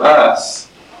happens for us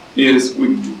is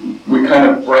we kind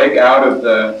of break out of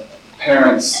the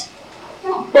parents'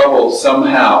 bubble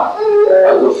somehow.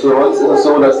 Also für uns ist es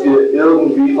so, dass wir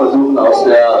irgendwie versuchen, aus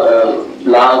der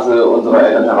Blase unserer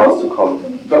Eltern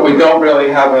herauszukommen. But we don't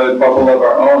really have a bubble of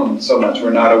our own so much,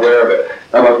 we're not aware of it.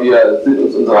 Aber wir sind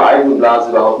uns unserer eigenen Blase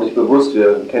überhaupt nicht bewusst,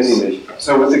 wir kennen die nicht.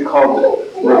 So what's it called?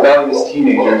 Rebellious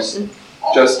teenagers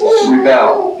just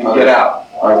rebel and get out.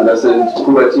 Also das sind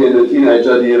pubertierende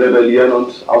Teenager, die rebellieren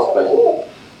und ausbrechen.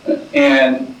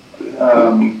 And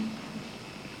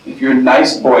if you're a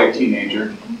nice boy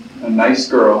teenager, a nice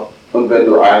girl, und wenn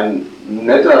du ein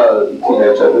netter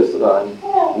Teenager bist oder ein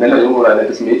netter Junge oder ein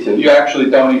nettes Mädchen, you actually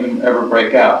don't even ever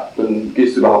break out. Dann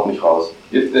gehst du überhaupt nicht raus.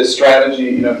 If the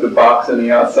strategy, if the box on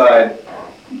the outside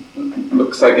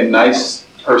looks like a nice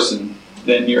person,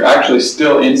 then you're actually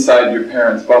still inside your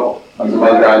parents' bubble. Also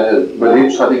wenn deine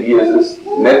Überlebensstrategie ist,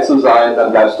 nett zu sein,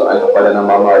 dann bleibst du einfach bei deiner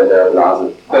Mama in der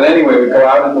Blase. But anyway, we go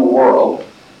out in the world.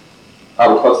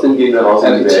 Aber trotzdem gehen wir raus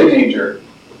in die As a Welt. teenager,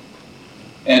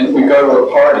 and we go to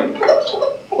a party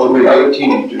Und with wir other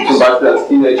gehen teenagers. zum Beispiel als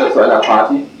Teenager zu einer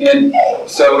Party. And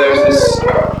so there's this,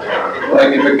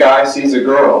 like if a guy sees a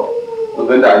girl, Und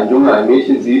wenn da ein Junge ein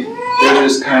Mädchen sieht, there's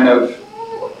this kind of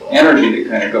energy that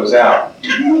kind of goes out.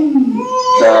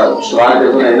 da strahlt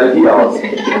er so eine Energie aus.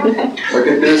 Look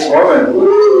at this woman.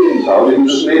 Schau dir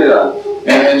dieses Mädel an.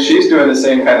 And then she's doing the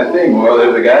same kind of thing. Well,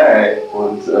 there's a guy.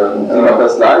 Und sie macht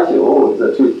das Gleiche. Oh,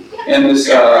 dieser Typ. And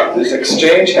this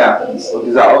exchange happens. Und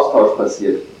dieser Austausch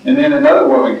passiert. And then another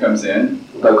woman comes in.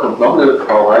 Und dann kommt noch eine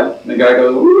Frau rein. And the guy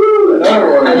goes, woo, another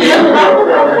woman.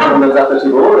 Und dann sagt der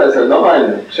Typ, oh, da ist ja noch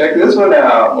eine. Check this one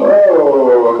out.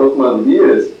 Whoa. Guck mal, wie die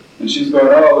ist. And she's going,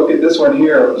 oh, look at this one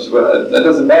here. But that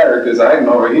doesn't matter because I'm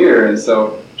over here. And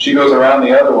so she goes around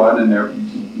the other one,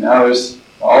 and now there's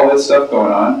all this stuff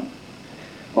going on.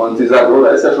 Und sie sagt, oh, da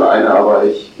ist ja schon eine, aber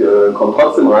ich komme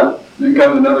trotzdem rein. Then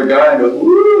comes another guy and goes,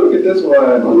 woo, look at this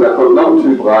one. Und da kommt noch ein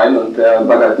Typ rein und der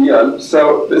baggert die an.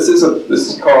 So this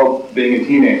is called being a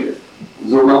teenager.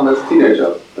 So machen das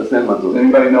Teenager, das nennt man so. Does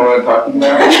anybody know what I'm talking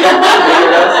about?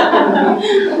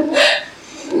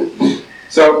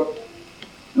 So,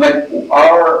 like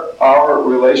our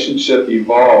relationship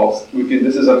evolves.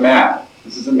 This is a map.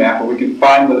 This is a map, and we can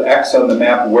find the X on the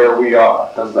map where we are.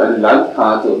 Das ist eine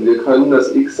Landkarte und wir können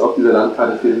das X auf dieser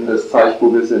Landkarte finden, das zeigt,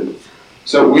 wo wir sind.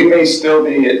 So we may still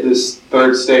be at this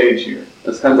third stage here.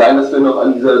 Das kann sein, dass wir noch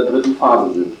an dieser dritten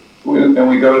Phase sind. And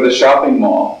we go to the shopping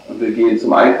mall, Und wir gehen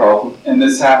zum Einkaufen and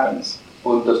this happens.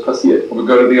 und das passiert. Or we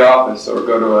go to the office, or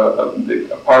go to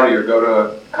a party, or go to a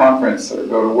conference, or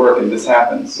go to work, and this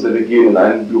happens. Oder wir gehen in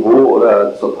ein Büro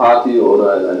oder zur Party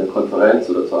oder in eine Konferenz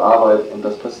oder zur Arbeit und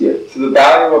das passiert. So the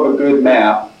value of a good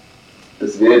map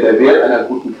Der Wert einer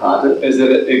guten Karte is that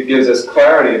it gives us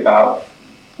clarity about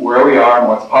where we are and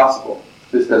what's possible.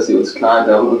 ist, dass sie uns klar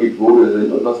darüber gibt, wo wir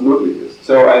sind und was möglich ist.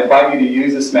 So I invite you to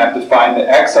use this map to find the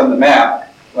X on the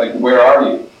map, like where are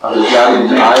you? Also ich lade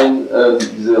dich ein,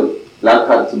 diese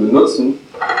Landkarte zu benutzen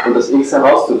und das X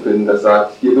herauszufinden, das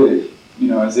sagt, hier bin ich. You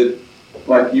know, is it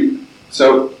like you?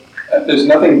 So there's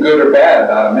nothing good or bad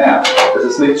about a map. Es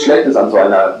ist nichts Schlechtes an so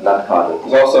einer Landkarte.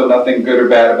 There's also nothing good or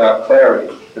bad about clarity.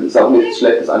 Es ist auch nichts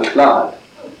Schlechtes an Klarheit.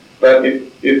 But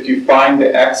if you find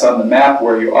the X on the map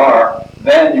where you are,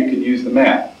 then you can use the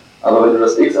map. Aber wenn du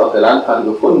das X auf der Landkarte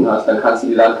gefunden hast, dann kannst du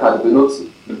die Landkarte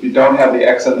benutzen. If you don't have the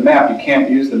X on the map, you can't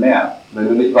use the map. Wenn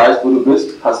du nicht weißt, wo du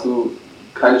bist, hast du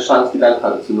keine Chance, die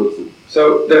Landkarte zu nutzen.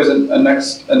 So there's a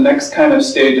next kind of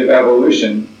stage of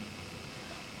evolution,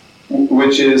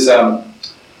 which is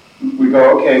we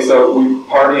go, okay, so we're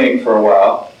partying for a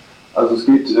while. Also es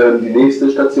gibt die nächste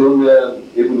Station der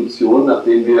Evolution,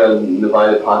 nachdem wir eine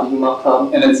Weile Party gemacht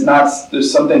haben. And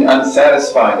there's something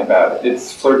unsatisfying about it.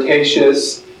 It's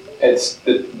flirtatious. It's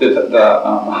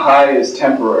the high is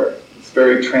temporary. It's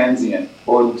very transient.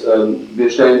 Und wir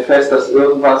stellen fest, dass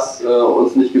irgendwas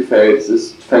uns nicht gefällt. Es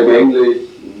ist vergänglich.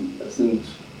 Es sind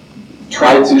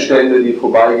Zustände, die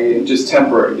vorbeigehen. Just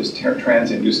temporary, just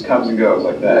transient, just comes and goes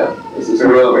like that. Ja, es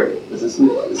ist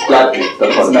nur, es bleibt nichts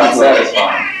davon. It's not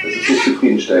satisfying. Es ist nicht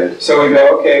zufriedenstellend. So we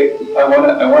go, okay,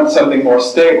 I want something more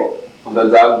stable. Und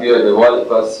dann sagen wir wollen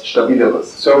etwas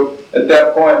Stabileres. So at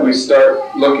that point we start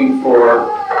looking for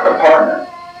a partner,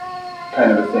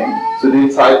 kind of a thing. Zu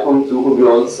dem Zeitpunkt suchen wir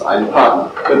uns einen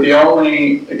Partner. But the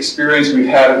only experience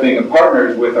we've had of being a partner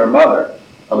is with our mother.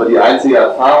 Aber die einzige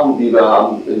Erfahrung, die wir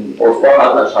haben in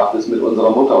Partnerschaft, ist mit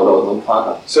unserer Mutter oder unserem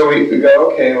Vater. So we go,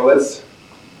 okay, well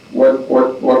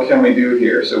what can we do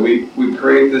here? So we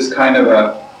create this kind of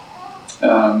a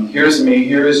here's me,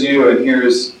 here's you, and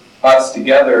here's us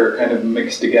together, kind of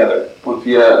mixed together. Und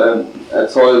wir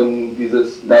erzeugen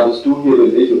dieses, da bist du, hier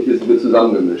bin ich und hier sind wir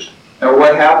zusammengemischt. Now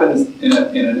what happens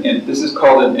in this is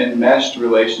called an enmeshed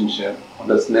relationship. Und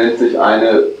das nennt sich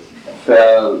eine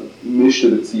vermischte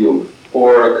Beziehung.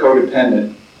 Or a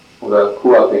codependent. Oder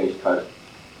Co-Abhängigkeit.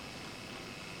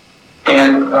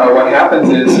 And what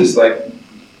happens is like,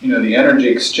 you know, the energy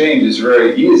exchange is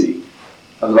very easy.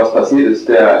 Also was passiert ist,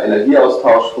 der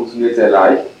Energieaustausch funktioniert sehr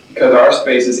leicht. Because our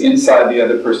space is inside the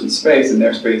other person's space and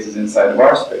their space is inside of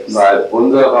our space. Weil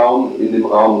unser Raum in dem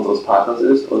Raum unseres Partners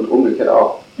ist und umgekehrt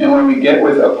auch. And when we get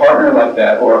with a partner like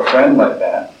that or a friend like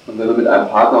that, und wenn wir mit einem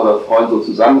Partner oder Freund so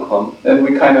zusammenkommen, then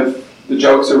we kind of, the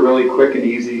jokes are really quick and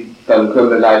easy. Dann können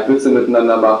wir leicht Witze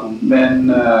miteinander machen. Then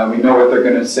we know what they're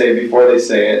going to say before they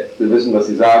say it. Wir wissen, was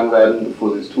sie sagen werden,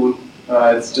 bevor sie es tun.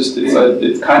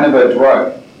 It's kind of a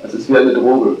drug. Es ist wie eine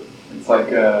Droge. It's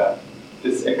like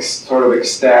it's sort of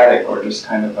ecstatic or just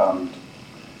kind of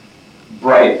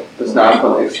bright. Das ist eine Art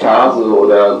von Ekstase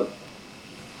oder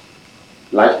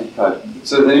Leichtigkeit.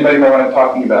 So does anybody know what I'm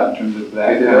talking about in terms of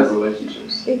that kind of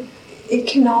relationships? It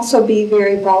can also be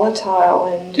very volatile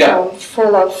and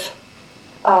full of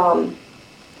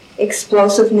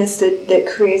explosiveness that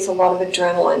creates a lot of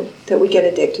adrenaline that we get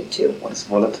addicted to. What's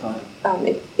volatile?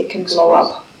 It can blow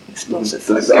up. Explosive.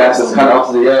 Das kann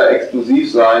auch sehr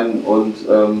explosiv sein und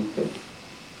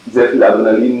sehr viel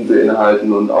Adrenalin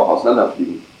beinhalten und auch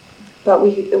auseinanderfliegen. But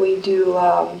we do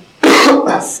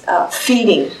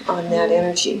feeding on that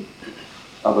energy.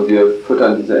 Aber wir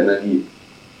füttern diese Energie.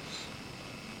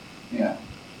 Yeah.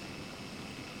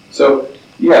 So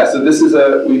this is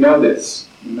we know this.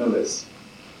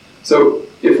 So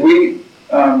if we,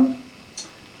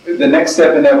 the next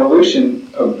step in evolution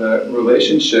of the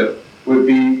relationship would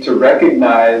be to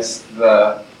recognize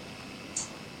the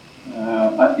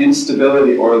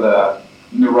instability or the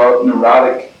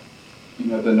neurotic,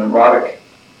 the neurotic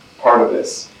part of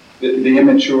this, the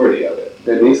immaturity of it.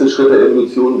 Der nächste Schritt der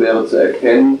Evolution wäre zu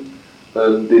erkennen,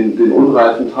 den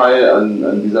unreifen Teil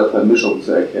an dieser Vermischung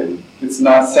zu erkennen. It's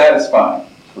not satisfying.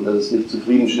 Und dass es nicht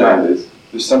zufriedenstellend ist.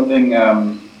 there's something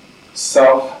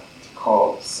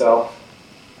self-gratifying.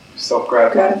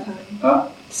 Huh?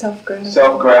 Self-gratifying.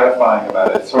 Self-gratifying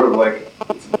about it. It's sort of like,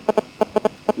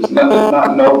 it's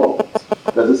not noble.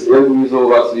 Das ist irgendwie so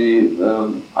was wie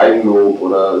Eigenlob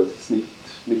oder es ist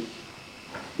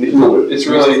nicht nobel. It's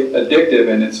really addictive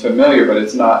and it's familiar, but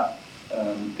it's not,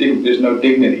 there's no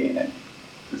dignity in it.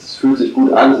 Es fühlt sich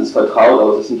gut an, es ist vertraut,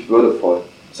 aber es ist nicht würdevoll.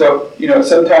 So,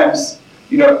 sometimes,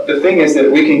 the thing is that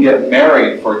we can get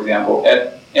married, for example,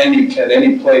 at any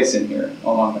place in here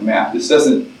along the map. This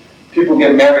doesn't, people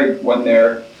get married when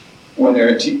they're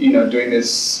doing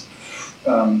this,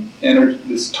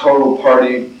 this total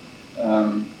party,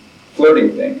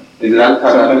 flirting thing. Diese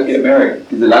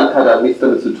Landkarte hat nichts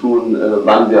damit zu tun,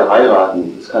 wann wir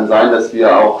heiraten. Es kann sein, dass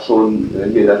wir auch schon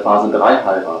hier in der Phase 3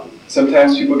 heiraten.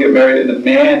 Sometimes people get married and the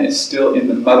man is still in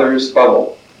the mother's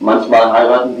bubble. Manchmal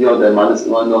heiraten wir und der Mann ist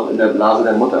immer noch in der Blase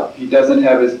der Mutter. He doesn't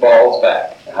have his balls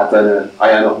back. Er hat seine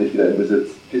Eier noch nicht wieder im Besitz.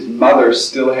 His mother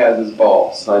still has his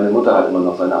balls. Seine Mutter hat immer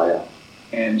noch seine Eier.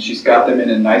 And she's got them in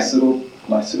a nice little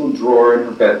drawer in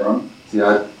her bedroom. Sie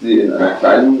hat sie in einer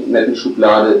kleinen, netten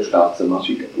Schublade im Schlafzimmer.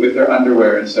 With her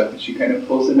underwear and stuff, and she kind of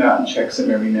pulls them out and checks them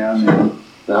every now and then.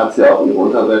 Da hat sie auch ihre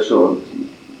Unterwäsche und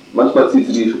manchmal zieht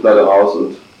sie die Schublade raus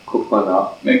und guckt mal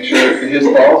nach. Make sure his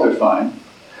balls are fine,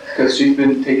 because she's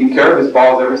been taking care of his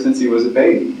balls ever since he was a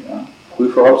baby.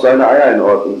 Prüfe, ob seine Eier in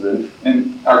Ordnung sind.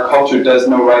 And our culture does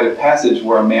no rite of passage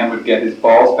where a man would get his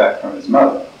balls back from his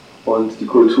mother. Und die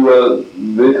Kultur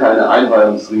will keine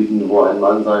Einweihungsriten, wo ein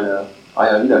Mann seine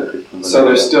Eier wiederkriegt. So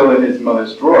they're still in his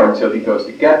mother's drawer until he goes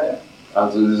to get them.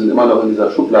 Also sie sind immer noch in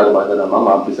dieser Schublade bei seiner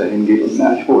Mama, bis er hingeht und sie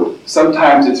sich holt.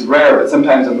 Sometimes it's rare, but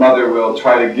sometimes a mother will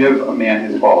try to give a man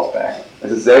his balls back.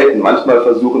 Es ist selten. Manchmal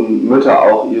versuchen Mütter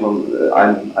auch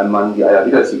einem Mann die Eier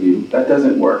wiederzugeben. That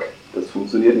doesn't work. Das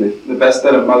funktioniert nicht. The best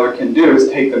that a mother can do is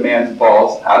take the man's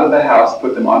balls out of the house,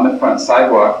 put them on the front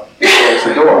sidewalk, and close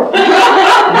the door.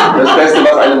 Das Beste,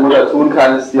 was eine Mutter tun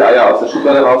kann, ist die Eier aus der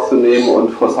Schublade rauszunehmen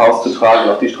und vors Haus zu tragen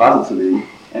und auf die Straße zu legen.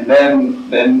 And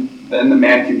then the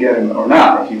man can get him or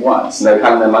not if he wants. Und dann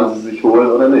kann der Mann sie sich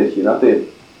holen oder nicht, je nachdem.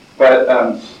 But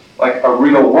like a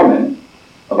real woman,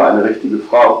 aber eine richtige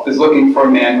Frau is looking for a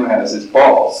man who has his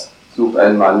balls. Sucht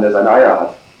einen Mann, der seine Eier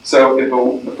hat. So the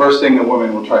first thing a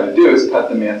woman will try to do is cut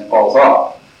the man's balls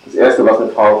off. Das erste, was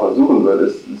eine Frau versuchen wird,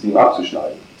 ist, sie ihm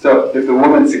abzuschneiden. So if the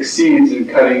woman succeeds in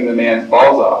cutting the man's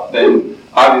balls off, then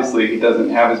obviously he doesn't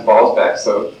have his balls back,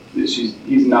 so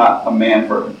he's not a man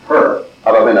for her.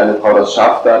 Aber wenn eine Frau das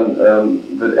schafft, dann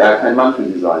wird er kein Mann für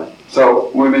sie sein. So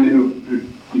women who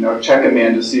check a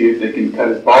man to see if they can cut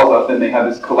his balls off, then they have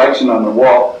this collection on the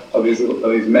wall of these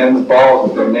men's balls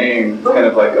with their name kind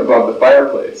of like above the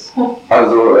fireplace.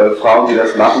 Also Frauen, die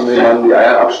das machen, wenn man die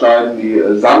Eier abschneiden, die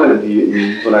sammeln die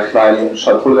in so einer kleinen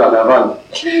Schatulle an der Wand.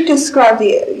 Can you describe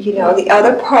the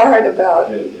other part about?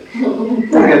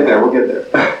 We'll get there.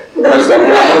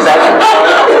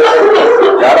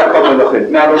 Ja, da kommen wir noch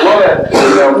hin. Now the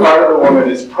woman, part of the woman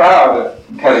is proud of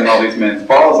cutting all these men's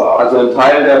balls off. Also ein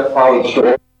Teil der Frau ist